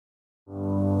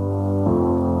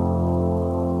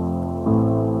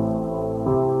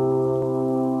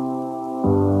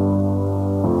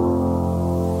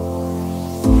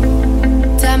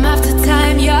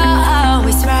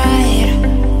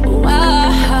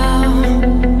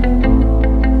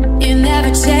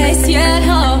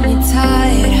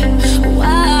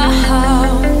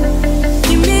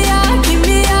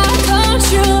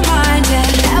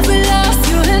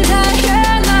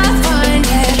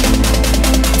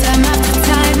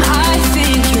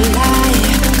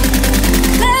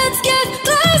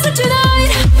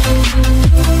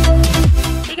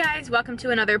to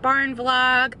another barn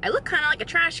vlog. I look kind of like a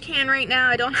trash can right now.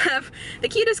 I don't have the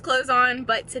cutest clothes on,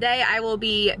 but today I will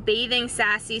be bathing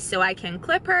Sassy so I can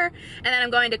clip her, and then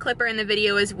I'm going to clip her in the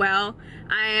video as well.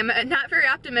 I'm not very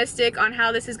optimistic on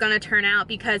how this is going to turn out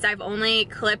because I've only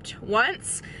clipped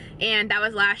once, and that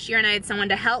was last year, and I had someone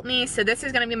to help me. So this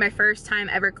is gonna be my first time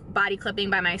ever body clipping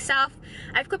by myself.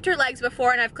 I've clipped her legs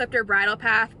before and I've clipped her bridle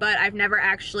path, but I've never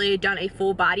actually done a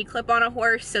full body clip on a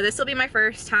horse. So this will be my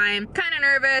first time. Kind of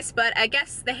nervous, but I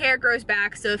guess the hair grows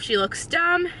back. So if she looks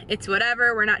dumb, it's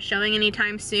whatever. We're not showing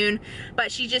anytime soon,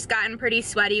 but she's just gotten pretty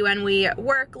sweaty when we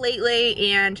work lately,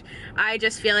 and I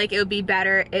just feel like it would be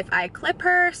better if I clip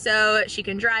her so she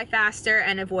can dry faster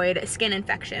and avoid skin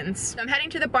infections. So I'm heading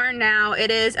to the barn now.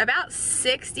 It is about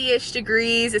 60-ish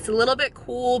degrees. It's a little bit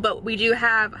cool, but we do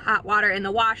have hot water in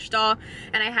the wash stall,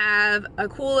 and I have a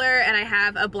cooler and I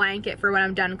have a blanket for when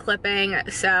I'm done clipping,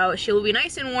 so she will be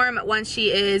nice and warm once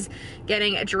she is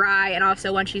getting dry and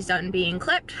also when she's done being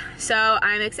clipped. So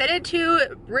I'm excited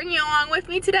to bring you along with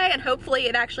me today, and hopefully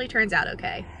it actually turns out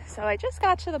okay. So I just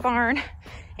got to the barn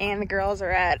and the girls are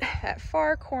at that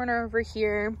far corner over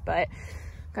here, but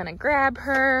I'm gonna grab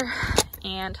her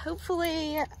and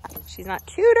hopefully she's not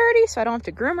too dirty so I don't have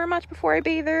to groom her much before I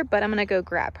bathe her, but I'm gonna go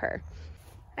grab her.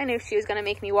 I knew she was gonna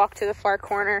make me walk to the far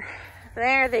corner.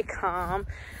 There they come.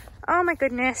 Oh my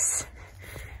goodness.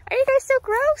 Are you guys so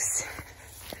gross?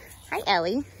 Hi,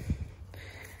 Ellie.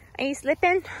 Are you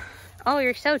slipping? Oh,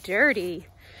 you're so dirty.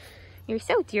 You're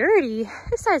so dirty.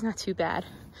 This side's not too bad.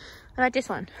 What about this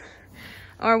one?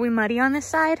 Are we muddy on this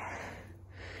side?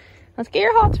 Let's get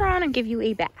your halter on and give you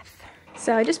a bath.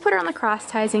 So I just put her on the cross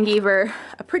ties and gave her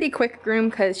a pretty quick groom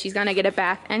because she's gonna get a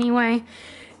bath anyway.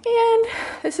 And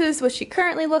this is what she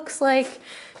currently looks like.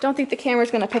 Don't think the camera's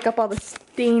gonna pick up all the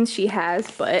stains she has,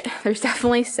 but there's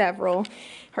definitely several.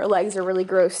 Her legs are really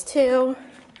gross too.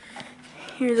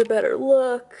 Here's a better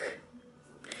look.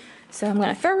 So I'm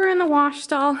gonna throw her in the wash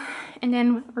stall and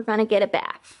then we're gonna get a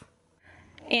bath.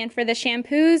 And for the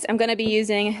shampoos, I'm gonna be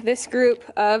using this group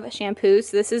of shampoos.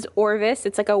 This is Orvis.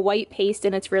 It's like a white paste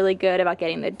and it's really good about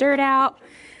getting the dirt out.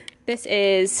 This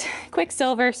is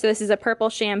Quicksilver, so this is a purple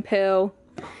shampoo.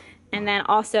 And then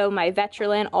also my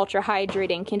Vetrolin Ultra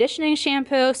Hydrating Conditioning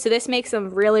Shampoo. So this makes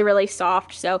them really, really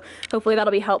soft. So hopefully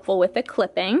that'll be helpful with the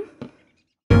clipping.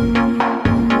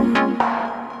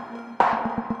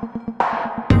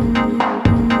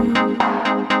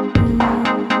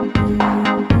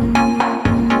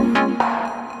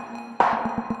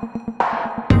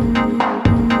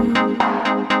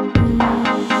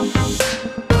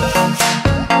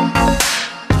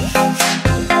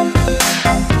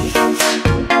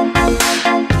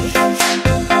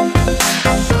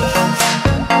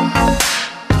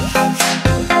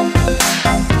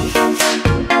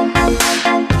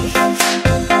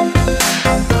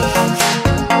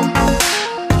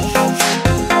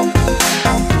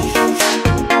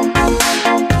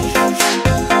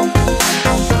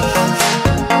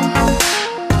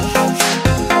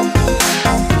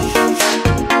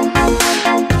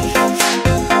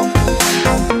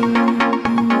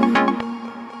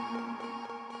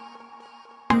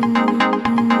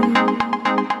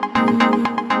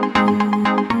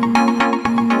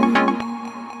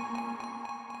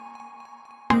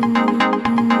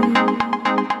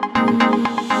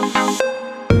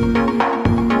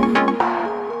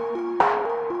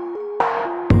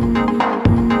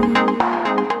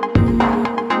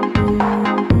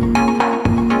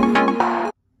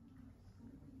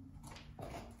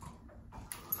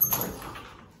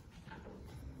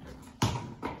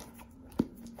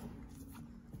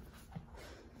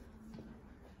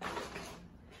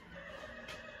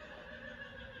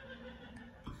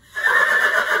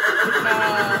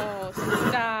 No,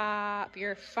 stop.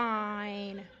 You're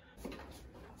fine.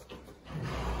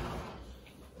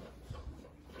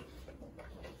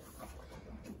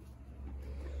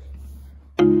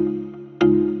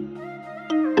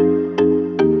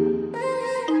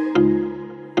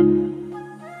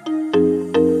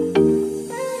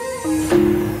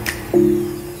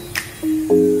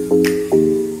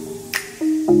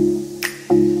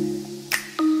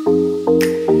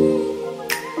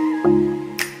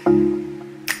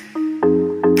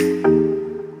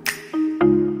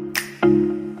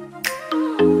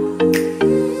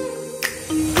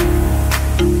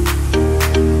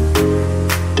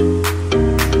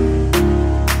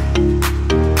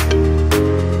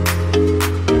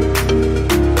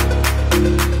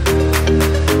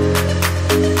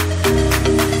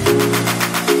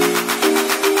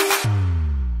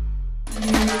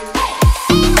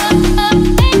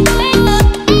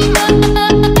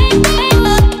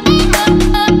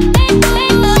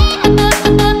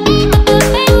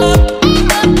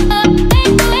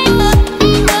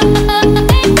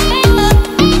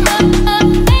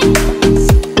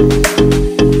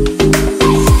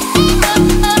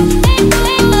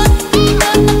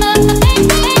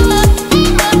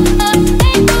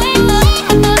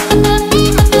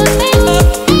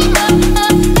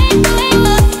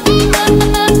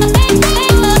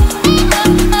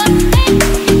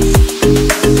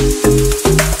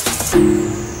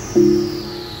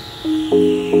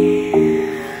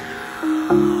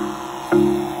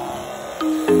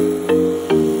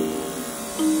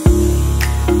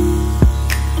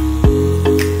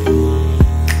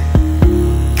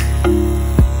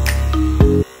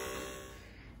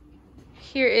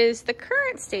 is the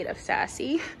current state of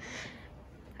Sassy.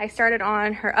 I started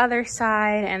on her other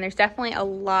side and there's definitely a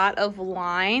lot of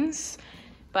lines,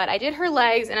 but I did her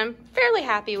legs and I'm fairly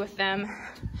happy with them.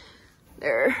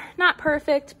 They're not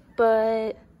perfect,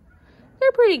 but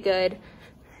they're pretty good.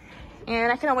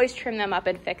 And I can always trim them up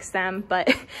and fix them,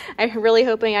 but I'm really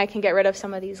hoping I can get rid of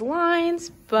some of these lines,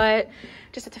 but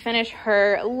just have to finish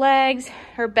her legs,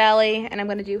 her belly, and I'm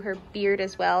gonna do her beard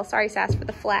as well. Sorry, Sass, for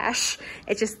the flash.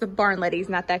 It's just the barn letting's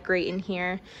not that great in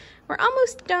here. We're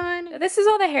almost done. This is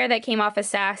all the hair that came off of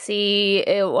Sassy.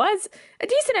 It was a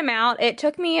decent amount. It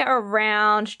took me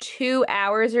around 2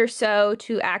 hours or so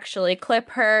to actually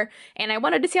clip her, and I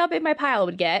wanted to see how big my pile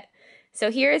would get. So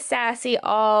here is Sassy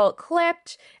all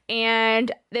clipped,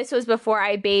 and this was before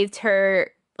I bathed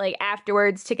her like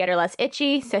afterwards to get her less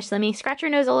itchy. So just let me scratch her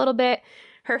nose a little bit.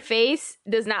 Her face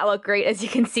does not look great, as you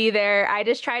can see there. I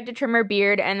just tried to trim her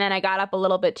beard and then I got up a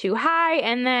little bit too high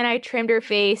and then I trimmed her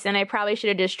face, and I probably should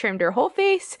have just trimmed her whole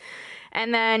face.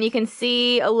 And then you can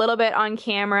see a little bit on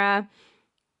camera.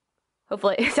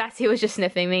 Hopefully, Sassy was just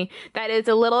sniffing me. That is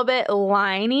a little bit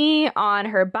liney on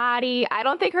her body. I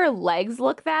don't think her legs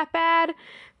look that bad,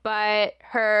 but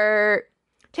her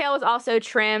tail was also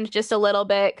trimmed just a little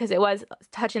bit because it was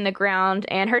touching the ground,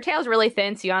 and her tail's really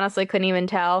thin, so you honestly couldn't even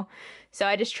tell. So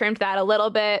I just trimmed that a little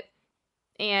bit,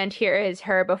 and here is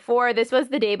her before. This was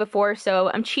the day before,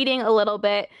 so I'm cheating a little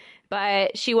bit,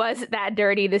 but she was that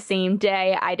dirty the same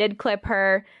day. I did clip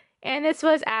her. And this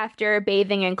was after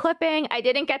bathing and clipping. I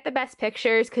didn't get the best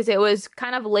pictures because it was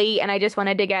kind of late and I just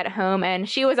wanted to get home, and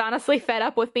she was honestly fed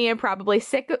up with me and probably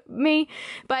sick of me,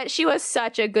 but she was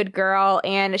such a good girl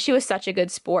and she was such a good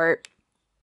sport.